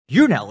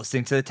You're now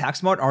listening to the Tax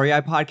Smart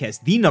REI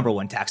podcast, the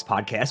 #1 tax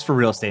podcast for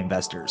real estate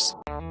investors.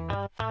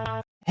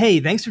 Hey,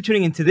 thanks for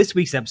tuning into this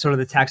week's episode of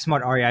the Tax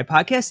Smart REI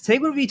podcast. Today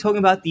we're going to be talking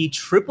about the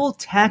triple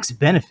tax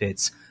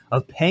benefits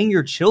of paying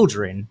your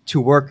children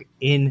to work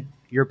in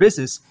your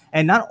business.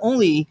 And not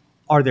only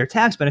are there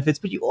tax benefits,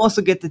 but you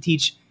also get to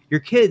teach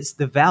your kids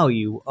the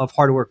value of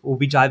hard work. We'll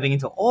be diving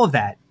into all of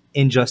that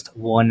in just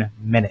 1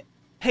 minute.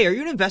 Hey, are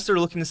you an investor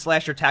looking to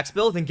slash your tax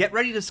bill? Then get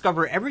ready to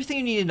discover everything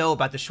you need to know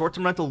about the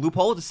short-term rental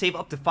loophole to save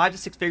up to 5 to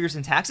 6 figures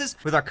in taxes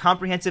with our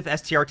comprehensive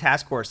STR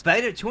task course.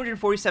 Valued at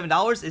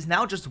 $247 is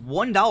now just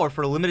 $1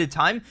 for a limited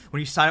time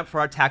when you sign up for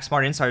our Tax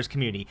Smart Insiders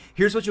community.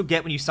 Here's what you'll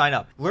get when you sign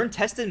up. Learn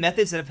tested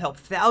methods that have helped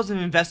thousands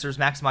of investors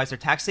maximize their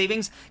tax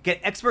savings, get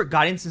expert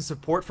guidance and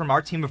support from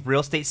our team of real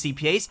estate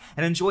CPAs,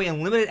 and enjoy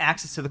unlimited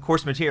access to the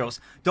course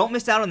materials. Don't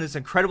miss out on this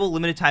incredible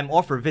limited time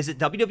offer. Visit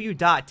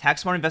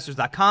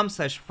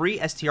www.taxsmartinvestors.com/free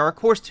STR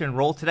course to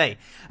enroll today.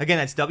 Again,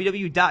 that's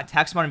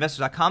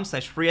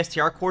www.taxsmartinvestors.com/free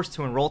STR course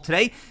to enroll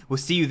today. We'll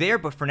see you there,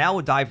 but for now,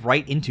 we'll dive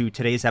right into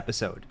today's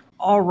episode.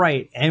 All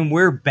right, and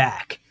we're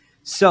back.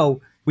 So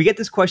we get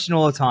this question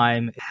all the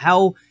time,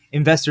 how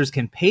investors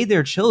can pay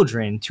their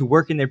children to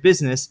work in their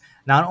business,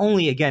 not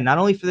only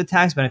for the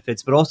tax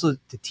benefits, but also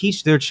to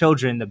teach their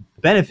children the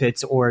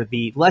benefits or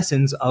the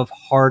lessons of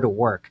hard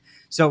work.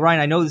 So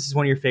Ryan, I know this is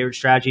one of your favorite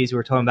strategies. We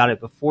were talking about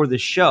it before the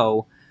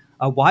show.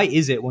 Why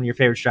is it one of your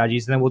favorite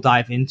strategies? And then we'll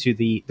dive into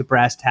the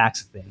brass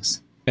tacks of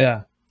things.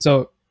 Yeah.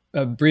 So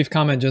a brief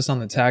comment just on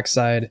the tax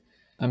side.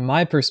 On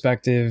my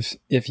perspective,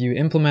 if you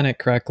implement it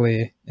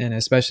correctly, and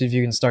especially if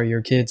you can start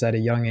your kids at a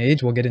young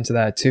age, we'll get into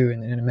that too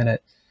in a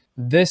minute.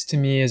 This to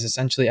me is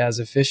essentially as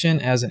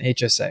efficient as an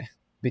HSA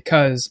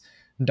because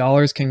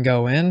dollars can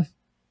go in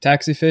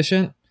tax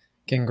efficient,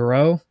 can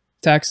grow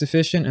tax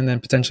efficient, and then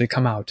potentially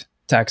come out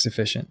tax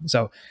efficient.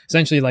 So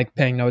essentially like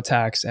paying no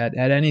tax at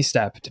any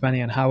step,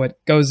 depending on how it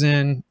goes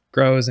in,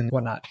 grows, and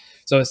whatnot.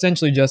 So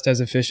essentially just as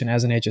efficient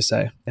as an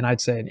HSA. And I'd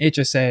say an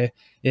HSA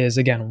is,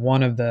 again,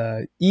 one of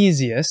the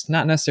easiest,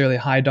 not necessarily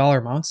high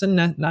dollar amounts, and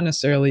not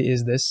necessarily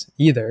is this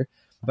either,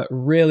 but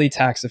really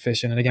tax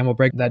efficient. And again, we'll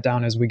break that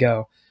down as we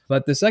go.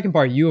 But the second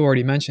part you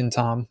already mentioned,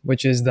 Tom,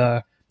 which is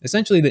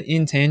essentially the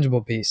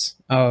intangible piece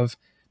of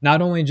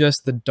not only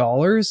just the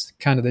dollars,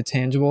 kind of the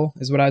tangible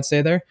is what I'd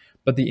say there,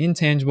 but the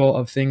intangible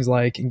of things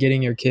like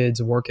getting your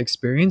kids work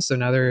experience. So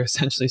now they're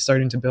essentially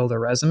starting to build a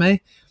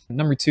resume.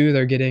 Number two,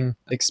 they're getting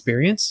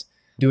experience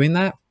doing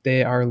that.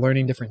 They are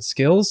learning different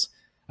skills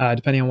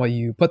depending on what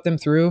you put them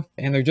through.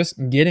 And they're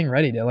just getting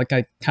ready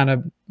to kind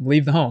of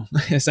leave the home,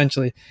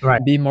 essentially,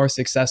 right. Be more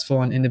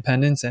successful and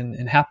independent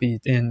and happy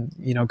in,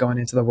 going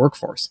into the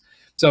workforce.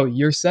 So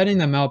you're setting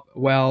them up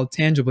well,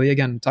 tangibly.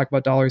 Again, talk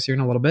about dollars here in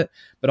a little bit,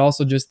 but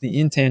also just the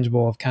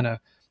intangible of kind of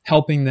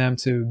helping them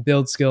to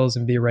build skills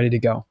and be ready to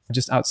go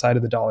just outside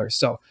of the dollars.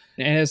 So,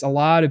 and as a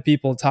lot of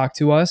people talk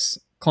to us,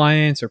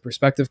 clients or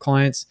prospective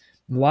clients,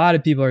 a lot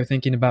of people are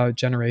thinking about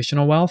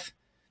generational wealth.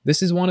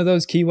 This is one of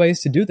those key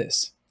ways to do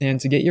this and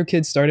to get your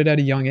kids started at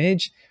a young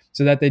age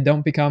so that they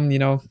don't become,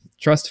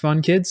 trust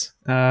fund kids,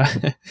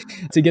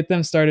 to get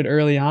them started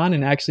early on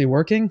and actually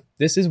working.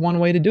 This is one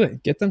way to do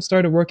it. Get them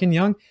started working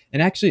young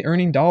and actually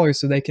earning dollars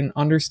so they can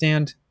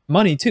understand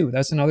money too.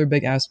 That's another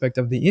big aspect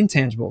of the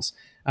intangibles,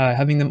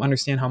 having them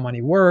understand how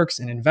money works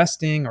and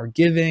investing or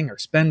giving or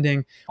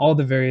spending, all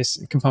the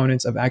various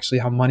components of actually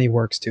how money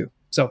works too.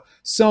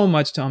 So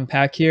much to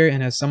unpack here.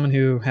 And as someone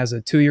who has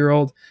a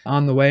 2-year-old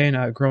on the way and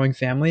a growing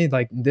family,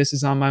 this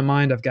is on my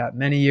mind. I've got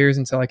many years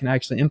until I can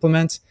actually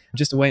implement. I'm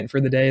just waiting for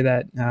the day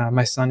that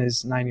my son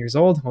is 9 years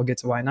old. We'll get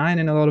to why 9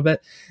 in a little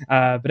bit.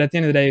 But at the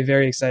end of the day,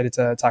 very excited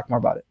to talk more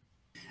about it.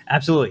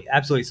 Absolutely.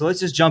 Absolutely. So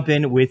let's just jump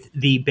in with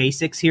the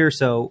basics here.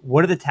 So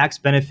what are the tax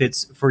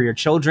benefits for your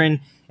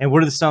children and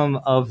what are some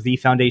of the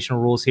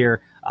foundational rules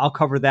here? I'll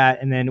cover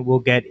that and then we'll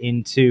get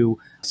into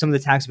some of the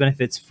tax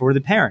benefits for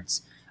the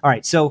parents. All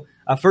right. So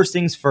first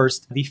things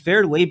first, the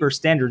Fair Labor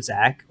Standards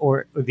Act,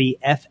 or the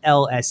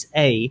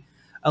FLSA,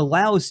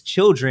 allows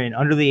children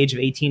under the age of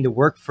 18 to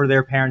work for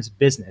their parents'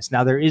 business.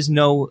 Now, it's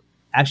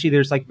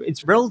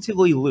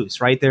relatively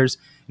loose, right? There's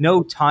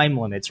no time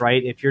limits,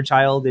 right? If your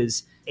child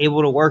is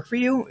able to work for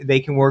you, they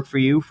can work for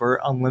you for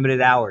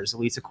unlimited hours, at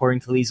least according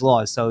to these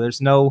laws. So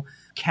there's no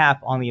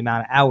cap on the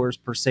amount of hours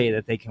per se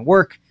that they can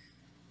work.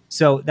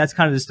 So that's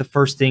kind of just the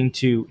first thing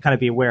to kind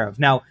of be aware of.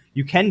 Now,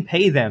 you can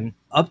pay them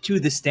up to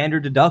the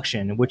standard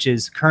deduction, which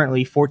is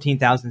currently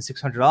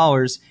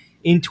 $14,600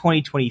 in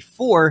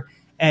 2024.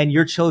 And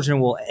your children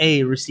will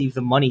receive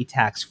the money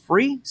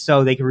tax-free.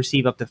 So they can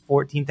receive up to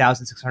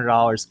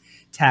 $14,600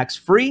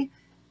 tax-free.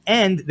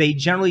 And they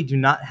generally do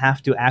not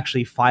have to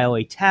actually file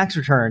a tax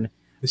return,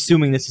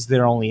 assuming this is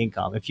their only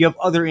income. If you have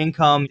other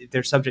income, if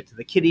they're subject to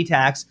the kiddie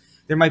tax,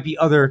 there might be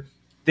other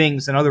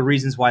things and other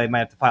reasons why they might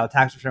have to file a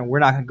tax return. We're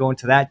not going to go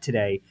into that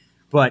today.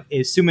 But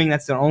assuming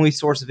that's their only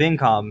source of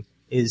income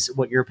is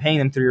what you're paying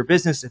them through your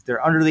business, if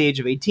they're under the age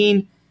of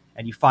 18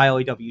 and you file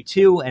a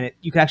W-2, and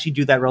you can actually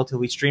do that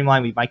relatively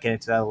streamlined. We might get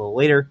into that a little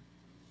later.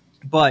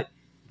 But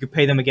you could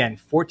pay them, again,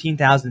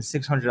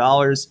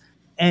 $14,600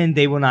 and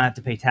they will not have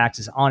to pay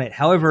taxes on it.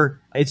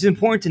 However, it's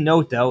important to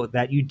note, though,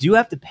 that you do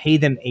have to pay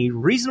them a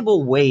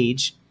reasonable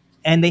wage,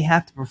 and they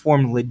have to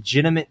perform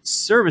legitimate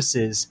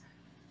services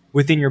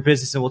within your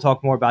business. And we'll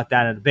talk more about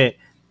that in a bit.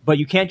 But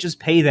you can't just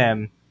pay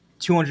them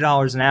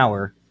 $200 an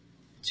hour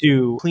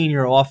to clean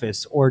your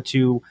office or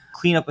to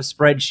clean up a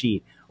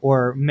spreadsheet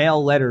or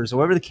mail letters or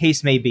whatever the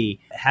case may be.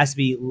 It has to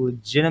be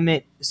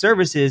legitimate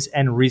services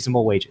and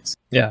reasonable wages.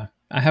 Yeah,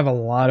 I have a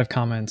lot of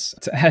comments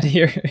to add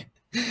here.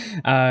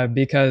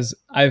 Because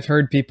I've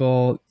heard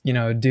people,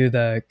 do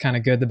the kind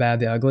of good, the bad,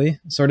 the ugly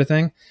sort of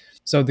thing.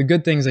 So the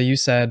good things that you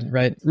said,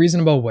 right?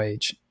 Reasonable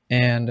wage.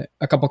 And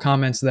a couple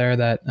comments there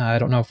that I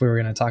don't know if we were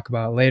going to talk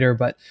about later,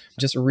 but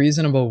just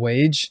reasonable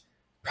wage,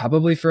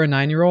 probably for a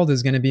 9-year-old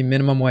is going to be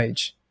minimum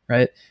wage,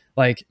 right?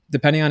 Like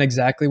depending on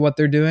exactly what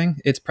they're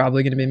doing, it's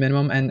probably going to be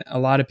minimum. And a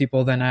lot of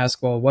people then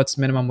ask, well, what's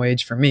minimum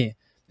wage for me?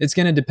 It's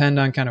going to depend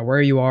on kind of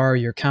where you are,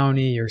 your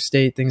county, your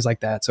state, things like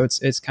that. So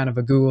it's kind of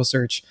a Google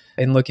search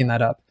and looking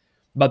that up.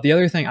 But the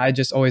other thing I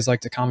just always like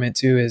to comment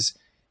to is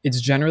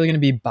it's generally going to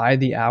be by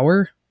the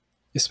hour,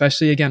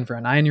 especially again for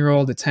a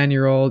 9-year-old, a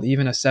 10-year-old,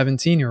 even a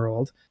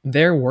 17-year-old.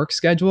 Their work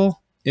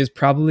schedule is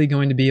probably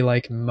going to be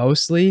like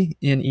mostly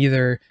in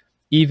either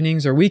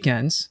evenings or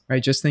weekends,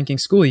 right? Just thinking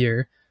school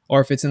year. Or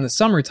if it's in the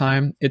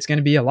summertime, it's going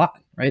to be a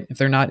lot, right? If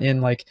they're not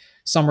in like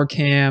summer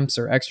camps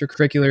or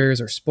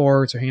extracurriculars or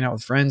sports or hanging out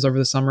with friends over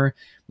the summer,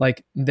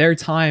 like their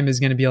time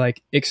is going to be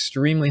like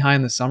extremely high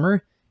in the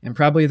summer, and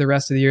probably the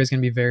rest of the year is going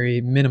to be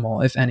very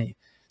minimal, if any.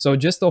 So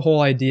just the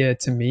whole idea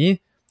to me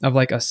of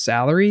like a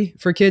salary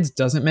for kids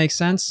doesn't make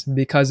sense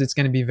because it's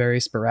going to be very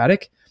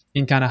sporadic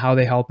in kind of how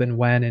they help and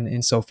when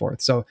and so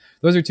forth. So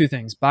those are two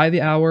things, by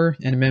the hour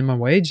and minimum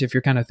wage, if you're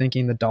kind of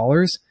thinking the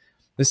dollars.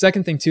 The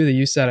second thing too that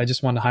you said, I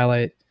just wanted to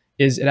highlight,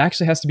 is it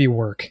actually has to be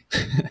work.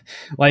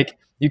 Like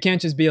you can't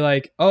just be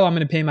like, oh, I'm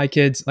going to pay my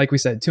kids, like we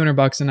said,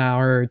 $200 an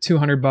hour, or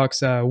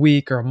 $200 a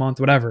week or a month,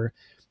 whatever.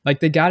 Like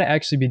they got to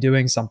actually be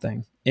doing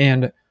something.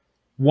 And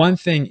one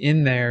thing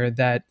in there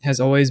that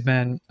has always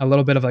been a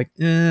little bit of like,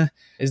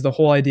 is the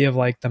whole idea of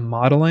like the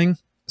modeling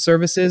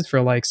services for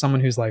like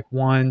someone who's like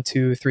 1,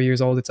 2, 3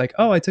 years old. It's like,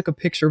 oh, I took a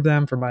picture of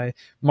them for my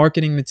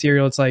marketing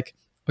material. It's like,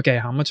 okay,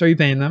 how much are you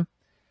paying them?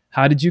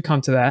 How did you come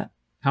to that?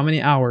 How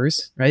many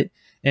hours, right?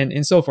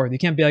 And so forth. You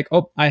can't be like,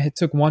 oh, I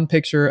took one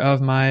picture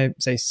of my,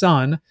 say,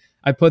 son.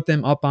 I put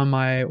them up on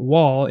my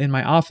wall in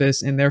my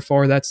office, and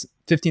therefore that's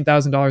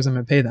 $15,000 I'm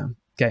going to pay them.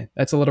 Okay,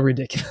 that's a little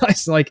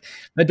ridiculous. Like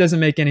that doesn't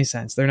make any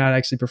sense. They're not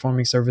actually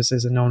performing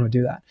services, and no one would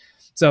do that.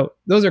 So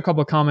those are a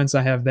couple of comments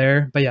I have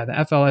there. But yeah, the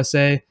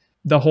FLSA,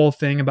 the whole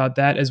thing about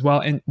that as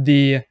well. And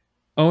the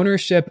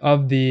ownership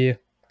of the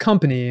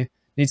company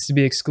needs to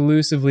be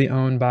exclusively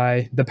owned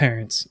by the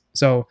parents.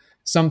 So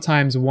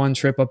sometimes one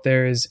trip up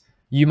there is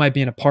you might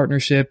be in a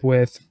partnership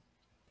with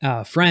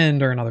a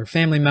friend or another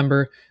family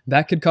member.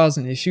 That could cause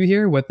an issue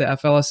here with the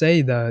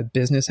FLSA. The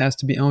business has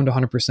to be owned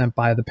 100%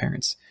 by the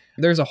parents.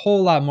 There's a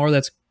whole lot more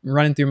that's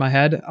running through my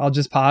head. I'll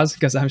just pause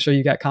because I'm sure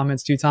you got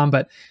comments too, Tom.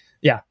 But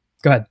yeah,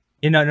 go ahead.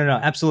 No,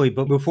 absolutely.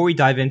 But before we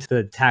dive into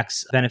the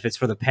tax benefits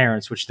for the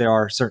parents, which there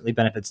are certainly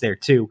benefits there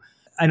too,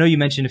 I know you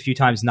mentioned a few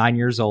times 9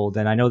 years old,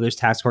 and I know there's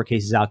tax court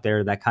cases out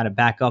there that kind of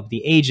back up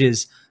the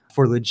ages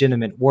for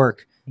legitimate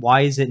work.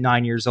 Why is it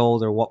 9 years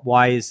old, or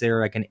why is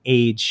there like an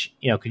age?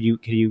 Could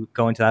you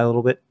go into that a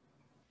little bit?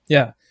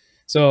 Yeah.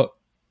 So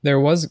there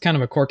was kind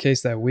of a court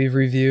case that we've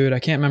reviewed. I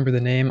can't remember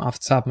the name off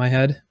the top of my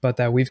head, but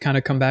that we've kind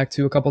of come back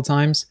to a couple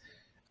times.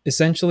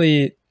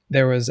 Essentially,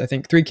 there was, I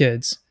think, 3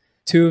 kids.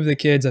 2 of the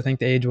kids, I think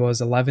the age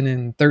was 11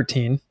 and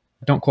 13.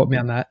 Don't quote me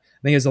on that.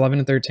 I think it was 11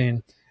 and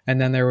 13. And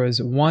then there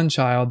was 1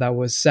 child that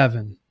was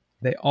 7.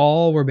 They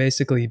all were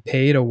basically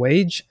paid a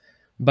wage,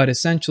 but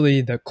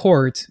essentially the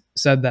court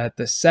said that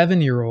the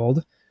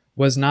 7-year-old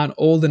was not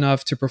old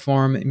enough to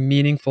perform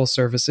meaningful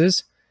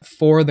services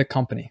for the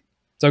company.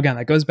 So again,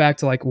 that goes back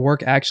to like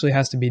work actually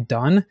has to be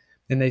done.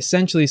 And they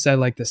essentially said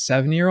like the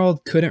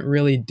 7-year-old couldn't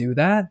really do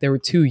that. They were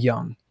too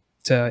young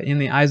to, in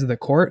the eyes of the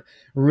court,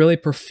 really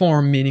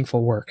perform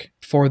meaningful work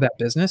for that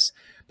business.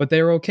 But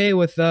they were okay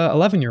with the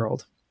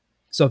 11-year-old.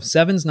 So if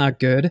 7's not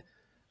good,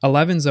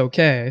 11's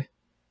okay.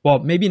 Well,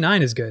 maybe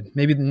 9 is good.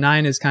 Maybe the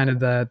 9 is kind of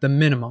the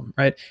minimum,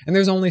 right? And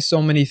there's only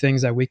so many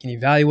things that we can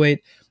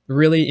evaluate.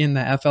 Really, in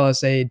the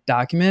FLSA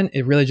document,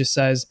 it really just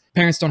says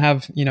parents don't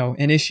have,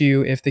 an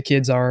issue if the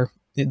kids are,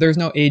 there's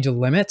no age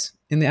limit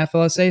in the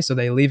FLSA, so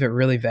they leave it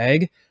really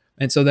vague.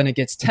 And so then it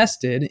gets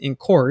tested in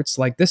courts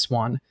like this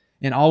one,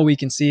 and all we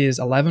can see is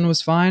 11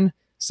 was fine,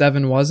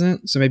 7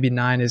 wasn't, so maybe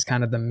 9 is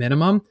kind of the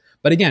minimum.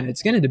 But again,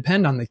 it's going to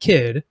depend on the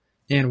kid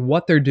and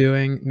what they're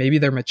doing, maybe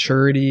their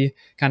maturity,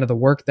 kind of the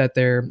work that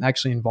they're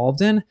actually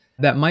involved in,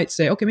 that might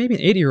say, okay, maybe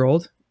an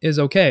 8-year-old is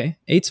okay.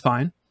 8's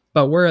fine.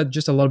 But we're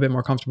just a little bit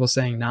more comfortable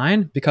saying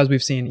 9 because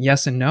we've seen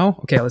yes and no.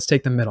 Okay, let's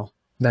take the middle.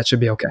 That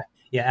should be okay.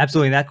 Yeah,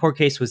 absolutely. And that court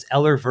case was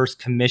Eller versus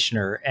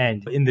Commissioner.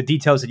 And in the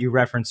details that you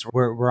referenced,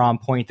 we're on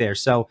point there.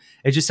 So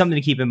it's just something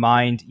to keep in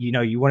mind.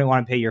 You wouldn't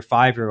want to pay your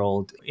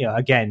 5-year-old,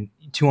 again,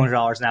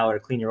 $200 an hour to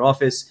clean your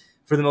office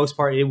for the most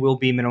part, it will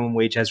be minimum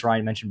wage, as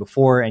Ryan mentioned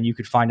before, and you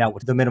could find out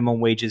what the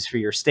minimum wage is for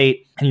your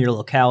state and your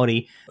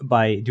locality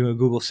by doing a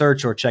Google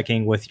search or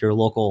checking with your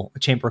local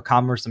chamber of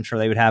commerce. I'm sure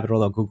they would have it,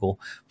 although Google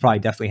probably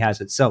definitely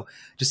has it. So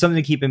just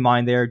something to keep in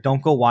mind there.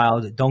 Don't go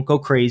wild. Don't go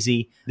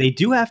crazy. They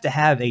do have to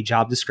have a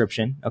job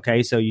description.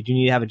 Okay. So you do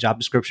need to have a job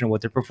description of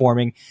what they're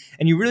performing,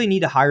 and you really need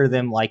to hire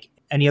them like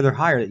any other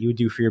hire that you would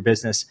do for your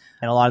business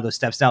and a lot of those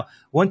steps. Now,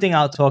 one thing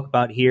I'll talk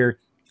about here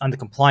on the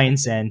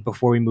compliance end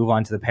before we move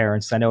on to the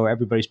parents. I know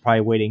everybody's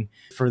probably waiting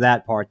for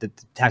that part, the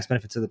tax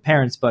benefits of the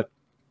parents, but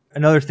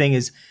another thing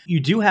is you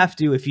do have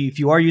to, if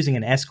you are using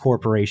an S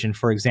corporation,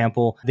 for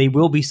example, they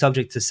will be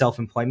subject to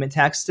self-employment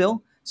tax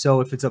still. So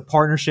if it's a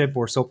partnership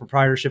or sole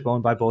proprietorship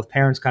owned by both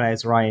parents, kind of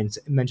as Ryan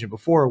mentioned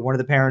before, one of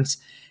the parents,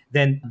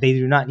 then they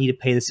do not need to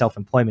pay the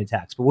self-employment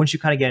tax. But once you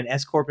kind of get an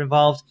S corp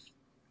involved,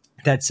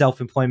 that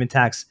self-employment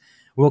tax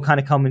will kind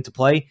of come into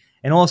play.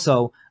 And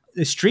also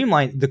the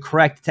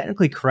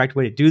technically correct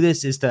way to do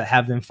this is to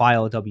have them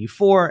file a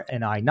W-4,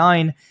 an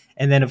I-9,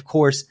 and then of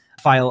course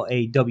file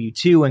a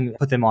W-2 and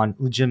put them on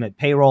legitimate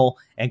payroll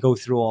and go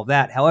through all of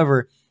that.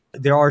 However,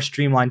 there are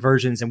streamlined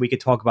versions, and we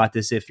could talk about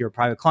this if you're a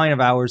private client of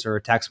ours or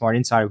a Tax Smart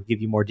Insider, we'll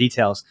give you more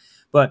details.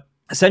 But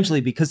essentially,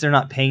 because they're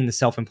not paying the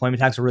self-employment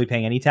tax or really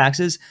paying any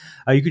taxes,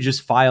 you could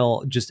just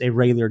file just a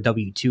regular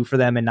W-2 for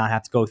them and not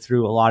have to go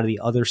through a lot of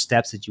the other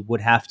steps that you would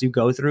have to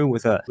go through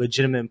with a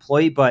legitimate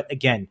employee. But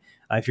again,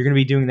 if you're going to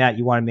be doing that,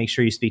 you want to make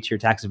sure you speak to your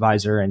tax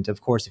advisor. And of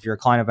course, if you're a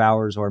client of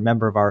ours or a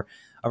member of our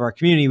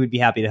community, we'd be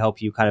happy to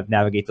help you kind of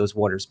navigate those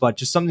waters. But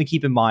just something to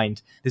keep in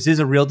mind, this is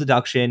a real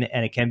deduction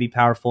and it can be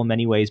powerful in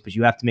many ways, but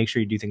you have to make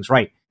sure you do things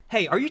right.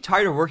 Hey, are you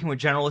tired of working with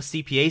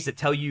generalist CPAs that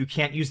tell you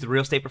can't use the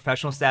real estate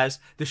professional status,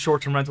 the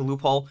short-term rental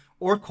loophole,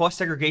 or cost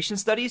segregation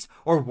studies,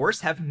 or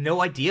worse, have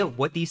no idea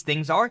what these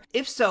things are?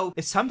 If so,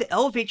 it's time to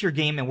elevate your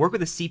game and work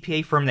with a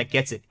CPA firm that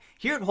gets it.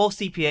 Here at Hall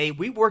CPA,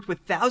 we worked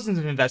with thousands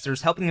of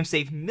investors, helping them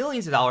save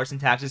millions of dollars in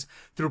taxes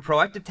through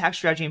proactive tax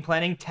strategy and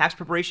planning, tax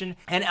preparation,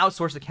 and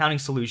outsourced accounting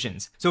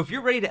solutions. So if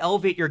you're ready to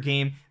elevate your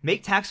game,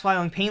 make tax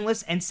filing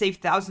painless, and save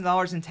thousands of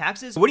dollars in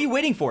taxes, what are you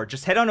waiting for?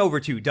 Just head on over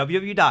to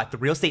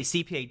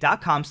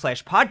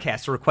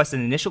www.therealestatecpa.com/podcast to request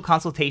an initial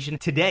consultation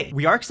today.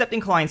 We are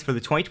accepting clients for the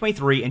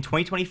 2023 and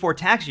 2024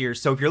 tax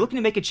years, so if you're looking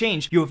to make a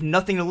change, you have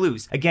nothing to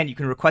lose. Again, you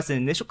can request an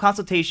initial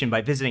consultation by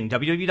visiting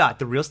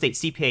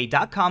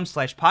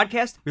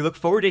www.therealestatecpa.com/podcast. We look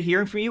forward to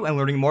hearing from you and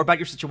learning more about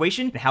your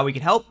situation and how we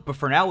can help. But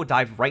for now, we'll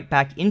dive right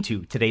back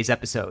into today's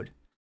episode.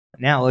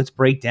 Now let's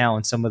break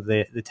down some of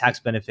the tax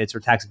benefits or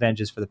tax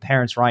advantages for the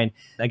parents. Ryan,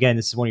 again,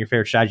 this is one of your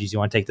favorite strategies. You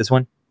want to take this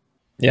one?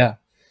 Yeah.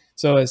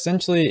 So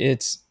essentially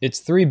it's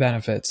 3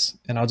 benefits,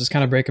 and I'll just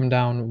kind of break them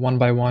down one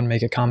by one,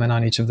 make a comment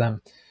on each of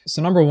them.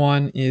 So number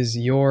 1 is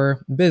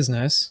your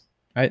business,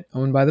 right?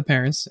 Owned by the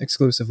parents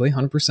exclusively,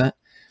 100%,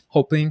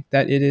 hoping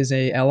that it is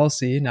a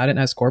LLC, not an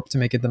S Corp, to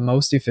make it the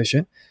most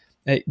efficient.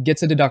 It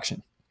gets a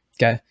deduction.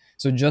 Okay.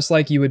 So just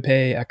like you would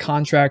pay a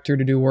contractor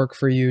to do work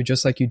for you,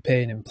 just like you'd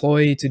pay an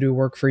employee to do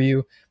work for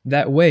you,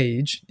 that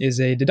wage is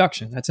a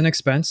deduction. That's an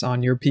expense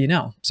on your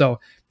P&L. So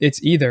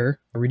it's either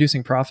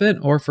reducing profit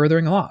or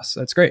furthering a loss.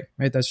 That's great,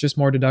 right? That's just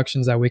more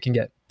deductions that we can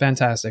get.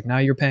 Fantastic. Now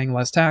you're paying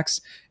less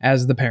tax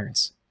as the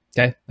parents.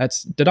 Okay.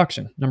 That's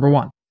deduction number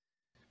 1.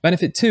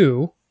 Benefit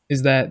 2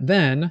 is that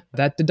then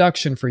that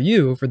deduction for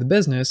you, for the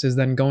business, is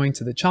then going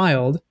to the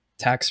child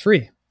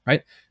tax-free,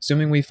 right?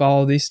 Assuming we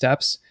follow these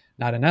steps,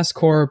 not an S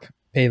Corp,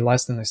 pay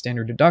less than the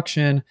standard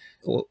deduction,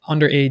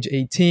 under age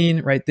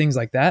 18, right? Things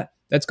like that.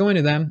 That's going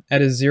to them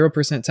at a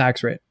 0%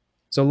 tax rate.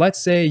 So let's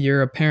say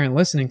you're a parent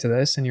listening to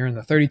this and you're in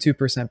the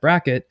 32%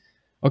 bracket.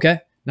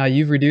 Okay, now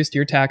you've reduced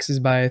your taxes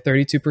by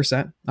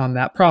 32% on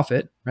that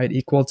profit, right?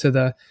 Equal to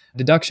the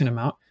deduction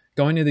amount.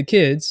 Going to the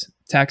kids,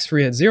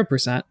 tax-free at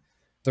 0%.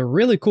 The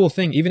really cool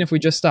thing, even if we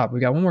just stop,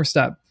 we got one more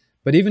step,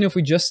 but even if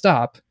we just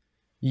stop,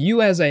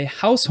 you as a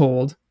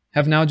household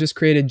have now just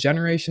created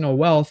generational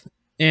wealth,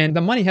 and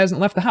the money hasn't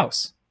left the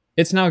house.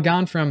 It's now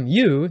gone from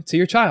you to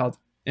your child,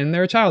 and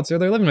they're a child, so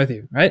they're living with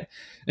you, right?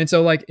 And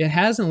so like it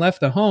hasn't left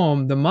the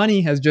home, the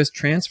money has just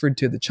transferred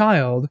to the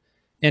child,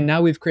 and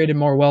now we've created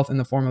more wealth in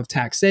the form of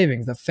tax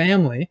savings. The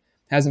family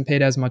hasn't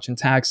paid as much in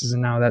taxes,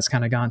 and now that's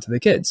kind of gone to the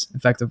kids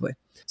effectively.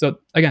 So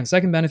again,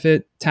 second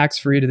benefit,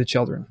 tax-free to the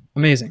children.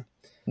 Amazing.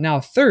 Now,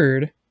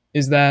 third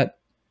is that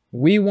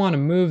we want to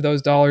move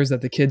those dollars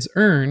that the kids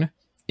earn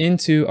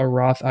into a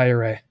Roth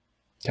IRA.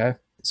 Okay.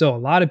 So a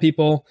lot of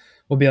people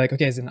will be like,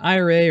 okay, is it an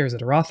IRA or is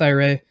it a Roth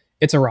IRA?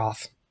 It's a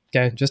Roth.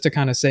 Okay. Just to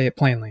kind of say it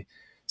plainly.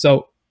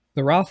 So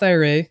the Roth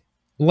IRA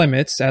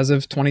limits as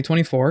of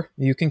 2024,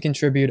 you can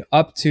contribute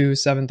up to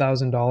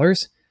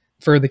 $7,000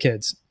 for the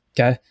kids.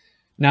 Okay.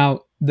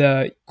 Now,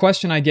 the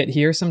question I get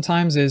here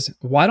sometimes is,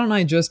 why don't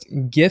I just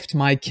gift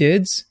my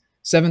kids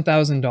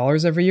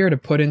 $7,000 every year to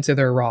put into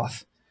their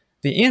Roth?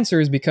 The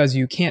answer is because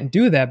you can't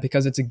do that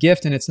because it's a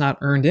gift and it's not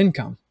earned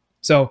income.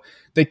 So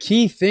the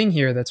key thing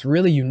here that's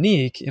really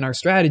unique in our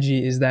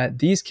strategy is that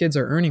these kids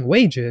are earning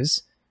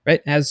wages,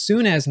 right, as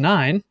soon as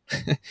 9,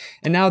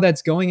 and now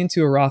that's going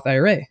into a Roth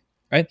IRA,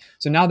 right?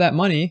 So now that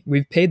money,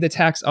 we've paid the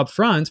tax up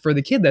front for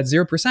the kid, that's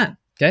 0%.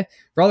 Okay.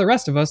 For all the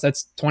rest of us,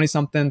 that's 20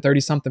 something,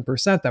 30 something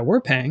percent that we're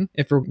paying.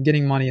 If we're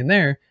getting money in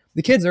there,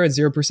 the kids are at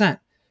 0%.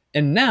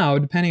 And now,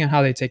 depending on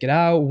how they take it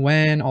out,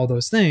 when, all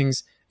those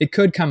things, it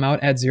could come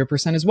out at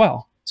 0% as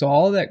well. So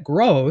all that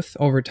growth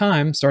over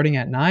time, starting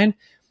at 9,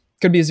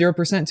 could be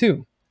 0%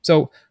 too.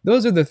 So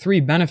those are the 3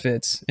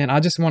 benefits. And I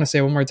just want to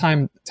say one more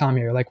time, Tom,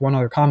 here, like one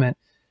other comment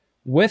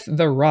with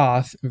the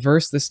Roth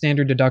versus the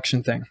standard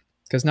deduction thing.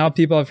 Because now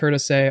people have heard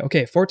us say,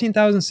 okay,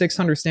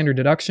 $14,600 standard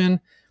deduction,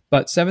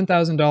 but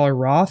 $7,000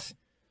 Roth.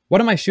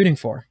 What am I shooting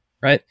for,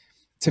 right?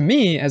 To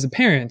me, as a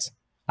parent,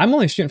 I'm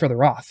only shooting for the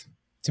Roth,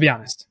 to be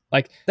honest.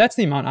 Like that's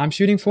the amount I'm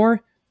shooting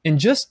for. And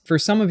just for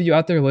some of you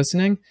out there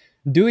listening,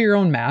 do your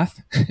own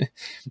math.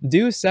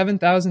 Do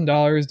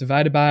 $7,000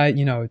 divided by,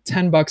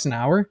 $10 an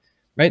hour,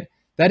 right?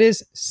 That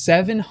is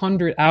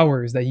 700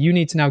 hours that you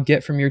need to now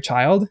get from your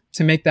child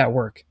to make that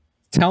work.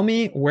 Tell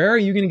me, where are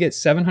you going to get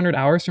 700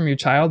 hours from your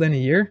child in a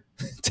year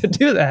to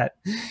do that,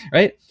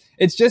 right?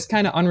 It's just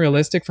kind of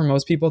unrealistic for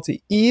most people to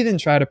even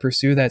try to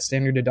pursue that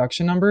standard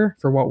deduction number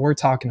for what we're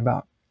talking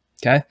about,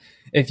 okay?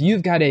 If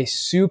you've got a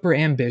super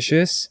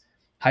ambitious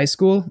high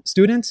school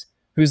student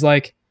who's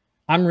like,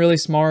 I'm really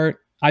smart,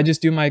 I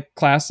just do my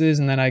classes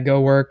and then I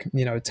go work,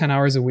 10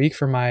 hours a week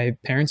for my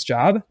parents'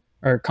 job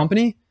or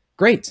company,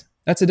 great.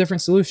 That's a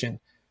different solution.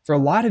 For a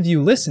lot of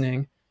you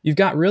listening, you've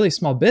got really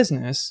small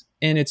business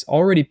and it's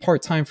already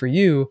part-time for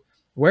you.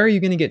 Where are you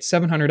going to get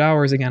 700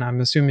 hours? Again,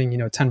 I'm assuming,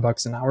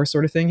 $10 an hour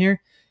sort of thing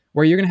here,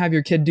 where you're going to have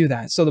your kid do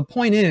that. So the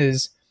point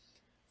is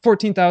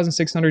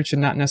 14,600 should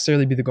not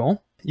necessarily be the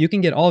goal. You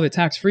can get all of it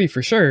tax-free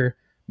for sure.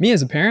 Me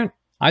as a parent,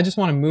 I just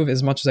want to move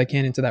as much as I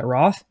can into that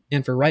Roth.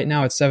 And for right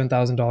now, it's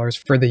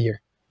 $7,000 for the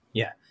year.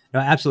 Yeah, no,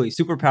 absolutely.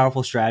 Super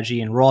powerful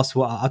strategy. And Roth,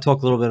 well, I'll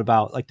talk a little bit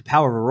about like the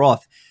power of a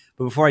Roth.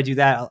 But before I do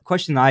that, a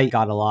question I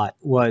got a lot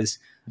was,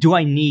 do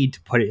I need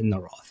to put it in the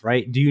Roth,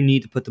 right? Do you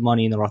need to put the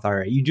money in the Roth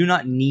IRA? You do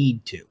not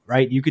need to,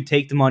 right? You could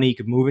take the money, you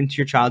could move into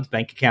your child's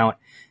bank account,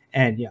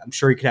 and I'm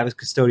sure you could have a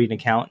custodian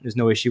account. There's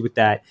no issue with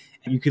that.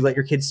 And you could let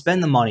your kids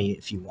spend the money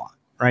if you want,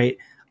 right?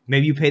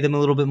 Maybe you pay them a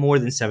little bit more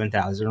than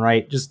 $7,000,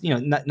 right? Just,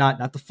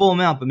 not the full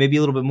amount, but maybe a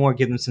little bit more,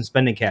 give them some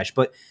spending cash.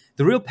 But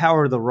the real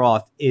power of the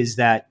Roth is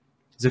that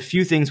there's a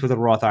few things with a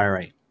Roth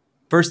IRA.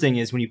 First thing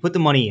is when you put the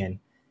money in,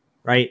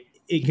 right,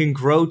 it can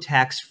grow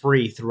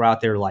tax-free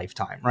throughout their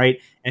lifetime, right?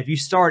 And if you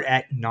start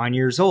at 9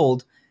 years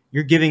old,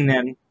 you're giving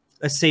them,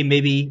 let's say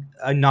maybe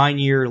a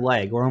 9-year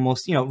leg or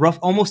almost,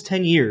 almost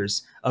 10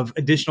 years of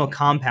additional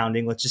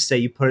compounding. Let's just say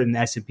you put it in the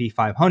S&P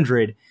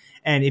 500.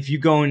 And if you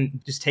go and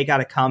just take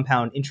out a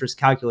compound interest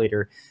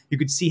calculator, you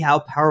could see how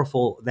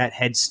powerful that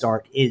head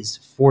start is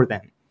for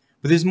them.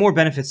 But there's more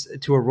benefits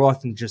to a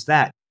Roth than just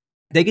that.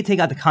 They could take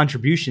out the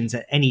contributions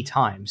at any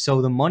time.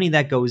 So the money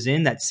that goes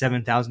in, that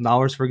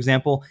 $7,000, for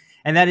example,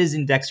 and that is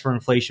indexed for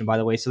inflation, by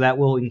the way. So that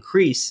will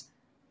increase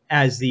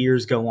as the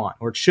years go on,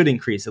 or it should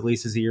increase at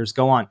least as the years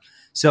go on.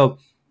 So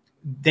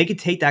they could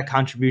take that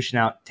contribution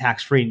out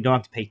tax-free and don't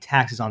have to pay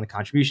taxes on the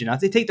contribution. Now,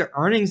 if they take their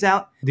earnings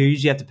out, they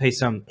usually have to pay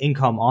some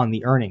income on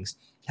the earnings.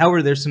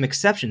 However, there's some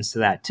exceptions to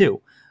that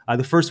too.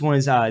 The first one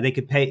is they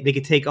could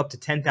take up to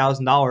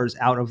 $10,000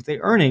 out of their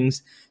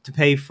earnings to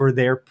pay for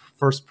their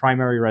first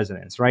primary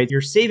residence, right?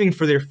 You're saving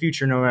for their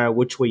future no matter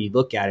which way you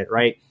look at it,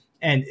 right?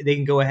 And they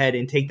can go ahead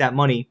and take that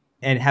money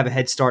and have a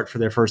head start for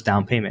their first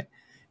down payment.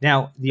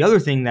 Now, the other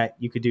thing that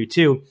you could do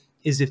too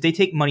is if they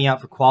take money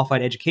out for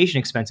qualified education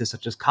expenses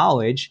such as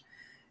college,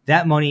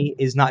 that money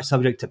is not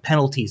subject to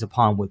penalties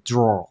upon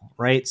withdrawal,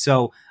 right?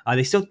 So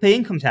they still pay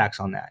income tax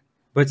on that,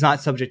 but it's not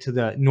subject to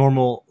the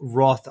normal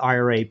Roth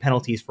IRA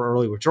penalties for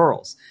early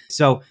withdrawals.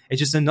 So it's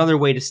just another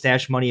way to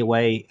stash money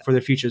away for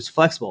their future. It's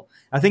flexible.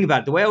 Now think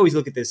about it. The way I always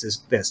look at this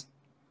is this.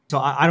 So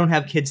I don't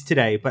have kids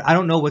today, but I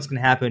don't know what's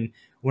going to happen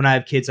when I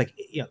have kids. Like,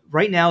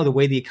 right now, the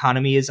way the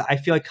economy is, I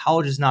feel like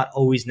college is not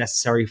always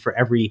necessary for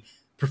every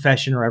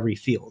profession or every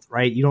field,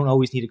 right? You don't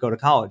always need to go to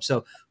college.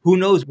 So who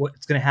knows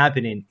what's going to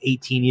happen in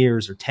 18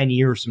 years or 10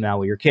 years from now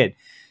with your kid.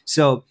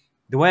 So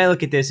the way I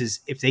look at this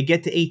is if they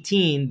get to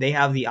 18, they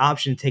have the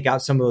option to take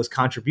out some of those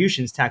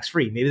contributions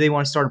tax-free. Maybe they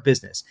want to start a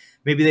business.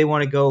 Maybe they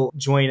want to go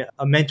join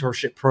a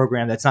mentorship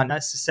program that's not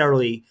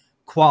necessarily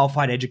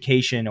qualified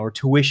education or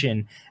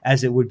tuition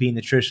as it would be in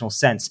the traditional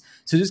sense.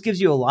 So this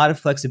gives you a lot of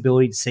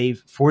flexibility to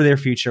save for their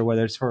future,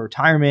 whether it's for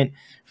retirement,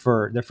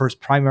 for their first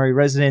primary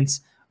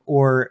residence,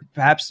 or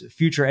perhaps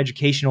future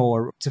educational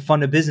or to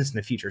fund a business in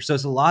the future. So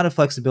it's a lot of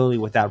flexibility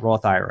with that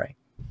Roth IRA.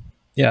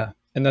 Yeah.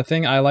 And the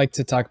thing I like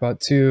to talk about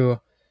too,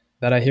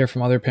 that I hear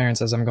from other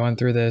parents as I'm going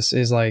through this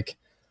is like,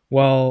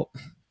 well,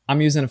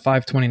 I'm using a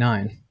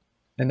 529.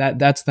 And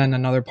that's then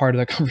another part of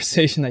the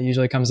conversation that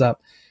usually comes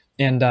up.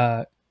 And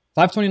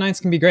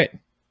 529s can be great.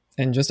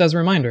 And just as a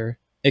reminder,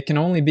 it can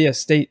only be a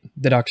state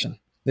deduction.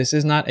 This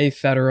is not a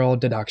federal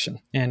deduction,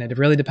 and it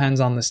really depends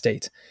on the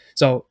state.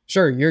 So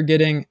sure, you're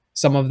getting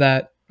some of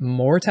that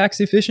more tax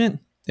efficient.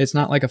 It's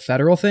not like a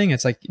federal thing.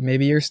 It's like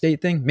maybe your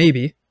state thing,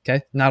 maybe.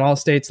 Okay. Not all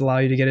states allow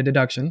you to get a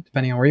deduction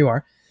depending on where you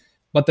are.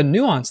 But the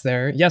nuance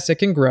there, yes, it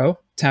can grow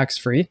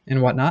tax-free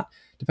and whatnot,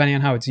 depending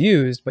on how it's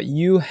used, but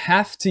you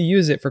have to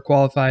use it for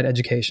qualified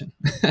education.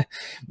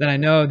 Then I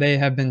know they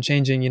have been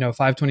changing,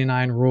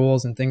 529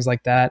 rules and things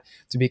like that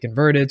to be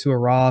converted to a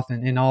Roth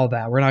and all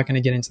that. We're not going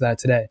to get into that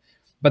today.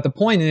 But the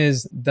point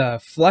is the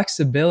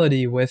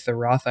flexibility with the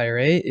Roth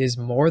IRA is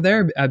more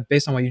there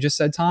based on what you just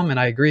said, Tom, and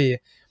I agree.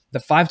 The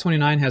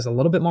 529 has a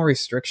little bit more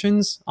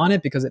restrictions on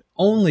it because it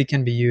only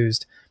can be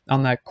used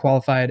on that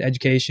qualified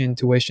education,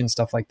 tuition,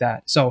 stuff like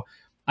that. So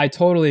I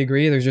totally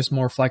agree. There's just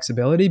more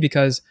flexibility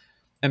because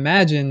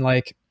imagine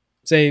like,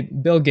 say,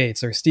 Bill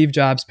Gates or Steve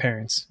Jobs'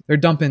 parents, they're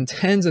dumping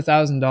tens of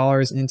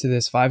 $1,000s into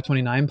this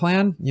 529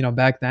 plan,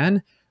 back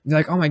then. They're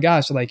like, oh my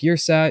gosh, like you're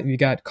set. You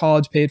got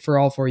college paid for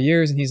all 4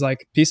 years. And he's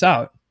like, peace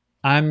out.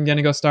 I'm going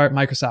to go start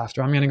Microsoft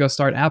or I'm going to go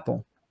start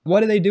Apple.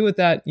 What do they do with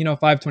that,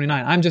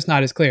 529? I'm just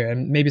not as clear.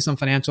 And maybe some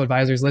financial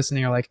advisors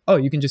listening are like, oh,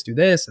 you can just do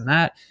this and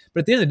that.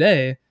 But at the end of the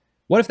day,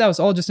 what if that was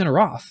all just in a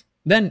Roth?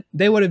 Then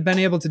they would have been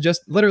able to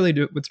just literally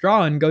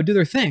withdraw and go do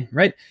their thing,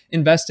 right?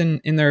 Invest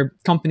in their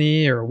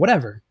company or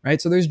whatever,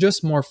 right? So there's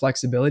just more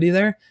flexibility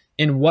there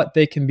in what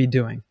they can be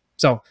doing.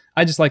 So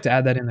I just like to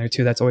add that in there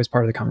too. That's always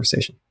part of the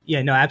conversation.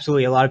 Yeah, no,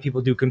 absolutely. A lot of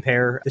people do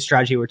compare the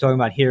strategy we're talking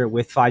about here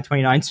with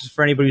 529s.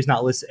 For anybody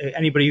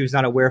who's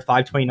not aware,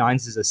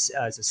 529s is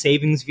a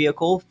savings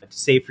vehicle to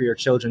save for your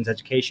children's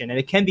education, and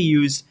it can be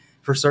used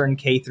for certain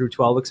K through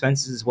 12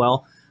 expenses as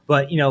well.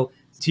 But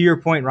to your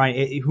point,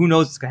 Ryan, who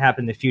knows what's going to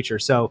happen in the future?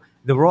 So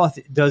the Roth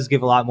does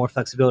give a lot more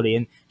flexibility.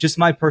 And just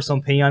my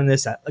personal opinion on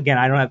this, again,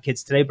 I don't have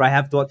kids today, but I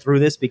have thought through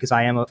this because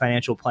I am a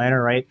financial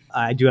planner, right?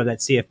 I do have that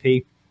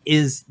CFP.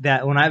 Is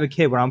that when I have a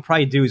kid, what I'm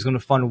probably do is going to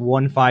fund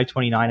one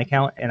 529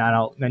 account, and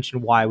I'll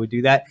mention why I would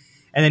do that.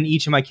 And then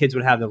each of my kids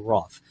would have the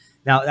Roth.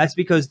 Now, that's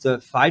because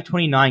the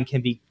 529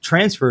 can be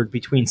transferred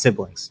between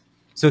siblings.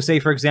 So say,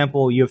 for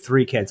example, you have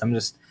 3 kids. I'm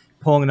just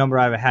pulling a number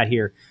out of a hat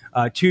here.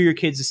 2 of your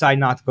kids decide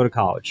not to go to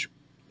college.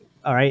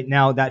 All right,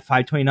 now that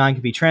 529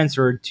 can be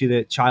transferred to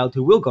the child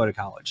who will go to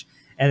college.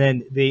 And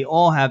then they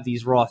all have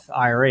these Roth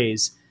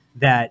IRAs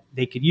that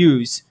they could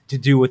use to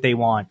do what they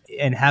want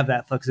and have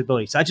that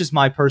flexibility. So that's just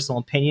my personal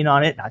opinion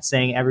on it. Not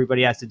saying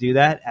everybody has to do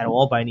that at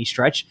all by any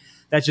stretch.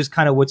 That's just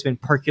kind of what's been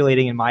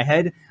percolating in my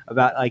head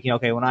about like,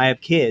 okay, when I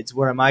have kids,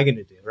 what am I going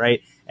to do,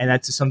 right? And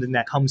that's just something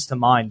that comes to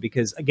mind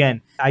because,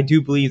 again, I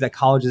do believe that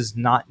college is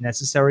not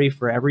necessary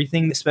for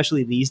everything,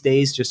 especially these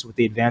days, just with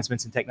the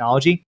advancements in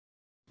technology.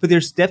 But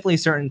there's definitely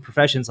certain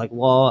professions like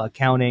law,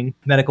 accounting,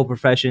 medical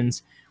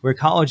professions, where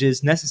college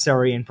is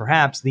necessary and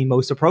perhaps the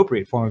most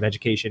appropriate form of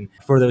education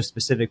for those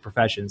specific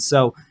professions.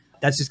 So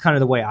that's just kind of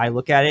the way I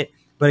look at it.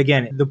 But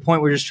again, the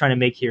point we're just trying to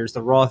make here is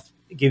the Roth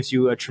gives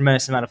you a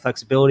tremendous amount of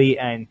flexibility.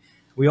 And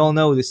we all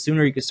know the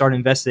sooner you can start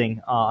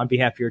investing on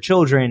behalf of your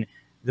children,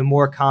 the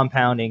more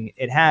compounding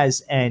it has.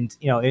 And,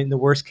 in the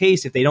worst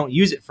case, if they don't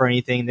use it for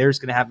anything, they're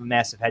just going to have a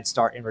massive head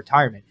start in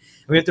retirement.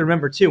 And we have to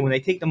remember, too, when they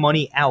take the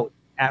money out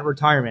at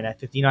retirement at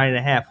 59 and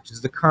a half, which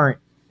is the current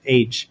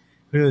age,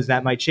 who knows,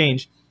 that might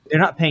change, they're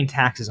not paying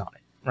taxes on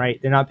it,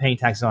 right? They're not paying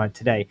taxes on it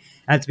today.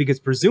 And that's because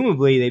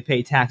presumably they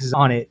pay taxes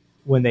on it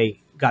when they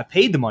got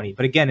paid the money.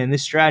 But again, in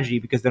this strategy,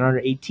 because they're under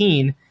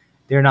 18,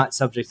 they're not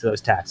subject to those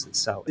taxes.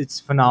 So it's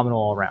phenomenal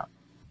all around.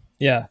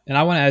 Yeah. And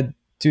I want to add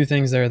 2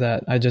 things there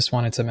that I just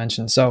wanted to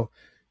mention. So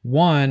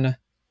one,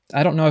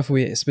 I don't know if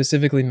we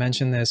specifically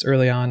mentioned this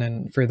early on.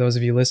 And for those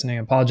of you listening,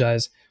 I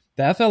apologize.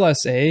 The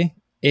FLSA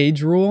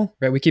age rule,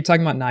 right? We keep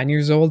talking about 9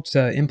 years old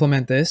to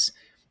implement this.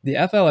 The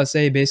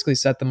FLSA basically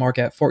set the mark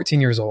at 14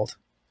 years old.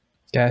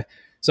 Okay.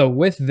 So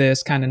with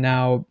this kind of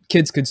now,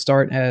 kids could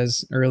start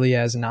as early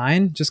as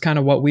 9, just kind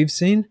of what we've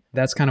seen.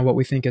 That's kind of what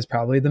we think is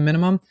probably the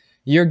minimum.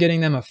 You're getting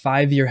them a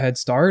 5-year head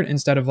start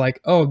instead of like,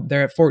 oh,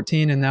 they're at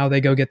 14 and now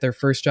they go get their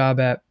first job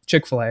at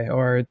Chick-fil-A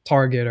or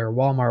Target or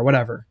Walmart,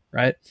 whatever,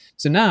 right?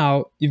 So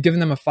now you've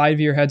given them a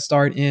 5-year head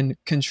start in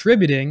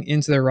contributing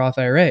into their Roth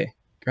IRA,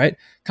 right?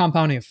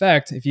 Compounding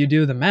effect, if you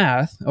do the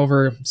math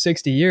over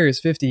 60 years,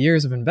 50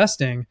 years of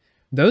investing,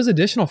 those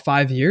additional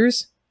 5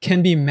 years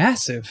can be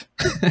massive.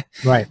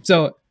 Right.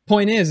 So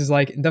point is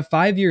like the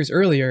 5 years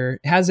earlier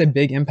has a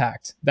big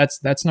impact.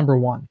 That's number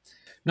one.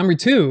 Number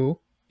two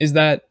is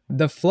that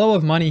the flow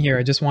of money here,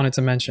 I just wanted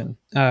to mention,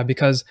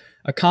 because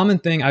a common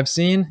thing I've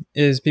seen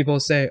is people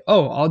say,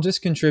 oh, I'll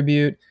just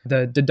contribute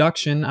the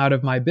deduction out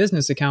of my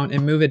business account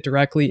and move it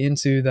directly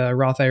into the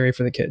Roth IRA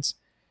for the kids.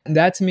 And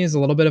that to me is a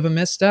little bit of a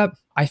misstep.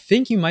 I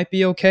think you might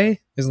be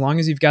okay as long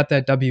as you've got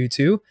that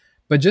W-2.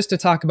 But just to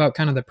talk about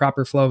kind of the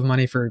proper flow of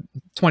money for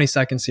 20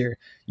 seconds here,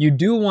 you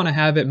do want to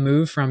have it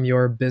move from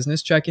your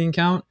business checking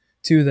account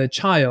to the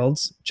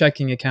child's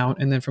checking account,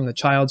 and then from the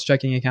child's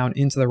checking account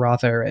into the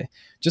Roth IRA.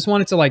 Just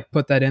wanted to like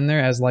put that in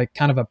there as like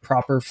kind of a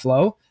proper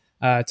flow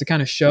to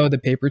kind of show the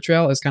paper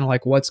trail as kind of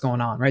like what's going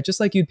on, right? Just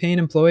like you pay an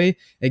employee,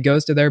 it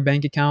goes to their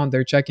bank account,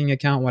 their checking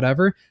account,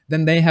 whatever,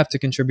 then they have to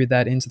contribute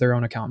that into their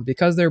own account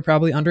because they're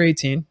probably under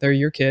 18. They're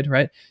your kid,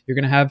 right? You're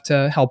going to have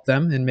to help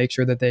them and make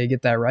sure that they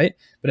get that right.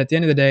 But at the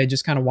end of the day,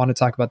 just kind of want to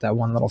talk about that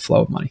one little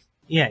flow of money.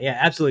 Yeah,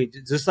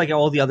 absolutely. Just like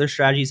all the other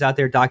strategies out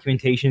there,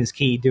 documentation is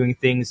key. Doing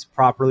things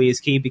properly is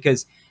key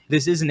because,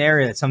 this is an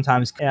area that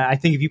sometimes I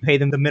think if you pay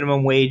them the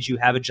minimum wage, you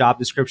have a job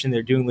description,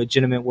 they're doing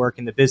legitimate work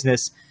in the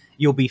business,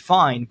 you'll be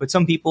fine. But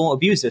some people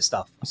abuse this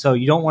stuff. So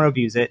you don't want to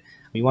abuse it.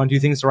 You want to do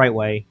things the right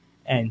way.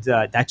 And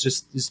that's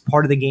just is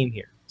part of the game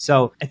here.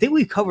 So I think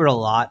we covered a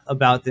lot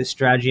about this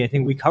strategy. I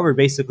think we covered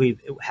basically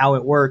how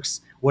it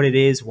works, what it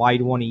is, why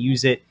you want to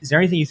use it. Is there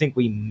anything you think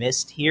we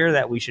missed here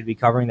that we should be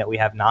covering that we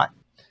have not?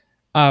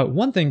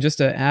 One thing just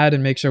to add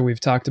and make sure we've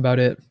talked about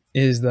it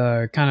is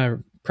the kind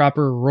of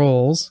proper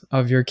roles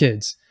of your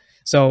kids.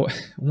 So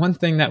one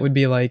thing that would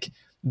be like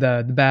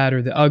the bad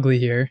or the ugly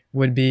here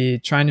would be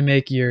trying to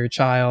make your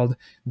child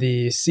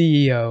the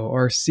CEO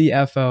or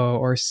CFO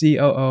or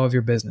COO of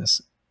your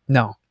business.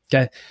 No.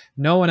 Okay.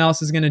 No one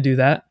else is going to do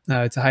that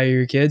to hire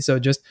your kid. So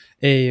just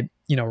a,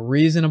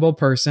 reasonable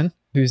person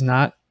who's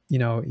not,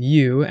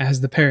 you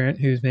as the parent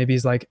who's maybe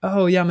is like,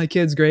 oh yeah, my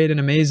kid's great and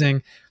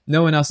amazing.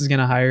 No one else is going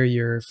to hire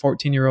your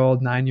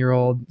 14-year-old,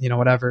 9-year-old,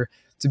 whatever,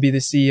 to be the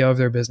CEO of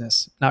their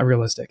business. Not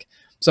realistic.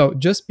 So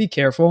just be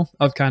careful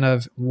of kind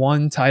of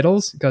one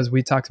titles, because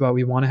we talked about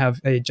we want to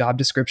have a job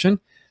description.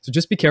 So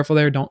just be careful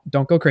there.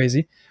 Don't go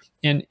crazy.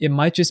 And it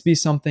might just be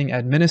something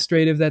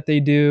administrative that they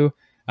do.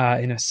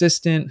 An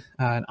assistant,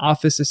 an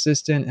office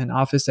assistant, an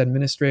office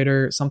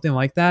administrator, something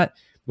like that,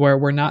 where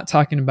we're not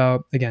talking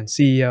about, again,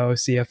 CEO,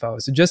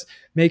 CFO. So just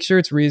make sure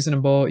it's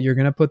reasonable. You're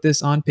going to put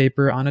this on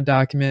paper, on a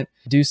document,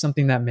 do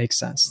something that makes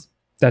sense.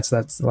 That's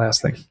the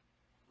last thing.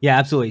 Yeah,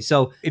 absolutely.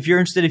 So if you're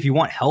interested, if you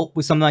want help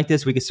with something like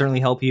this, we can certainly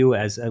help you,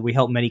 as we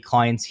help many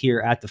clients here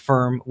at the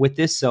firm with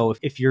this. So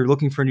if you're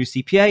looking for a new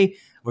CPA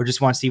or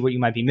just want to see what you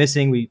might be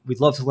missing, we'd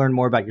love to learn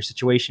more about your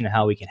situation and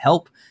how we can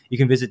help. You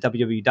can visit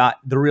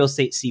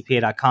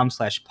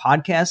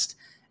www.therealestatecpa.com/podcast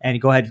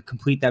and go ahead and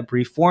complete that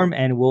brief form,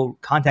 and we'll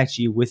contact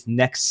you with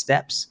next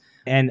steps.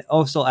 And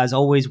also, as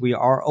always, we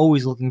are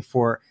always looking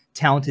for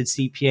talented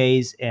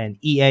CPAs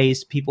and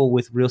EAs, people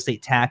with real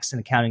estate tax and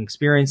accounting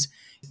experience.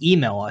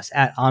 Email us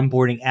at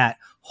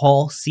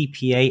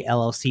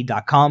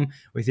onboarding@hallcpallc.com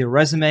with your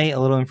resume, a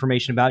little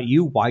information about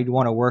you, why you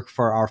want to work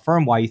for our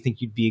firm, why you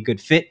think you'd be a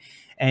good fit.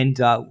 And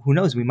who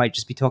knows, we might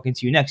just be talking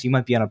to you next. You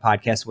might be on a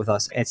podcast with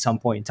us at some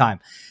point in time.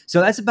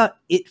 So that's about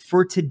it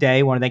for today.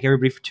 I want to thank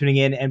everybody for tuning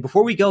in. And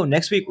before we go,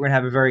 next week, we're going to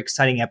have a very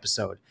exciting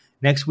episode.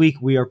 Next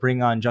week, we are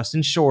bringing on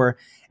Justin Shore,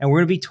 and we're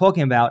going to be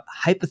talking about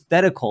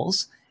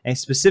hypotheticals, and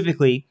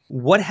specifically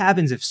what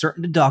happens if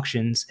certain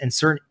deductions and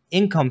certain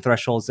income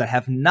thresholds that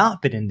have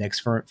not been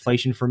indexed for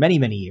inflation for many,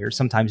 many years,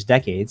 sometimes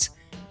decades,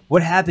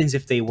 what happens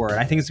if they were? And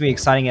I think it's going to be an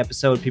exciting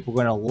episode. People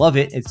are going to love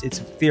it. It's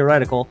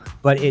theoretical,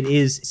 but it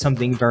is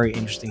something very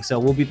interesting. So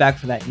we'll be back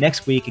for that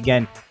next week.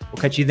 Again,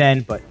 we'll catch you then,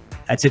 but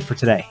that's it for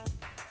today.